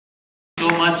So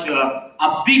much.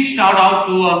 A big shout out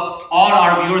to all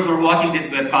our viewers who are watching this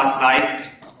webcast live.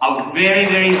 A very,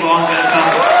 very warm welcome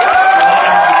to all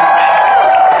our friends.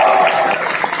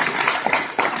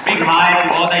 Big hi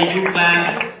to all the Yu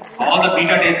clan, all the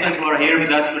beta testers who are here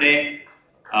with us today.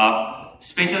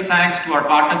 Special thanks to our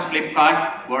partners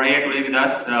Flipkart who are here today with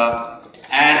us.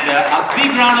 And a big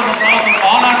round of applause to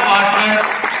all our partners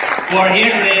who are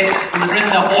here today to represent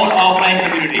the whole offline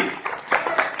community.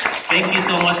 Thank you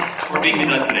so much for being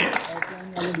with us today.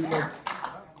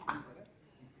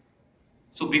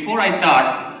 So before I start,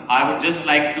 I would just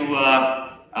like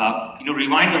to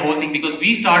rewind the whole thing, because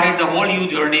we started the whole Yu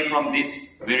journey from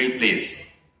this very place,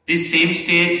 this same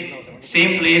stage,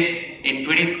 same place in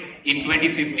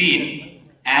 2015,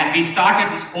 and we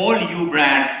started this whole Yu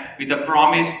brand with the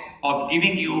promise of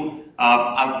giving you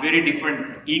a very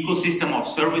different ecosystem of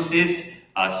services,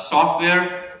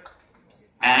 software,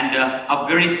 and a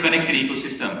very connected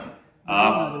ecosystem.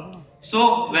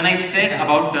 So when I said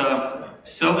about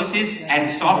services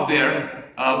and software,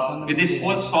 with this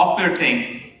whole software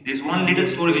thing, there's one little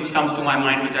story which comes to my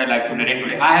mind which I'd like to narrate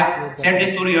today. I have said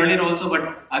this story earlier also,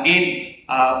 but again,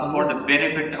 for the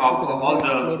benefit of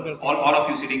all of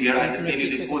you sitting here, I'll just tell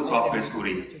you this whole software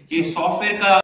story. This software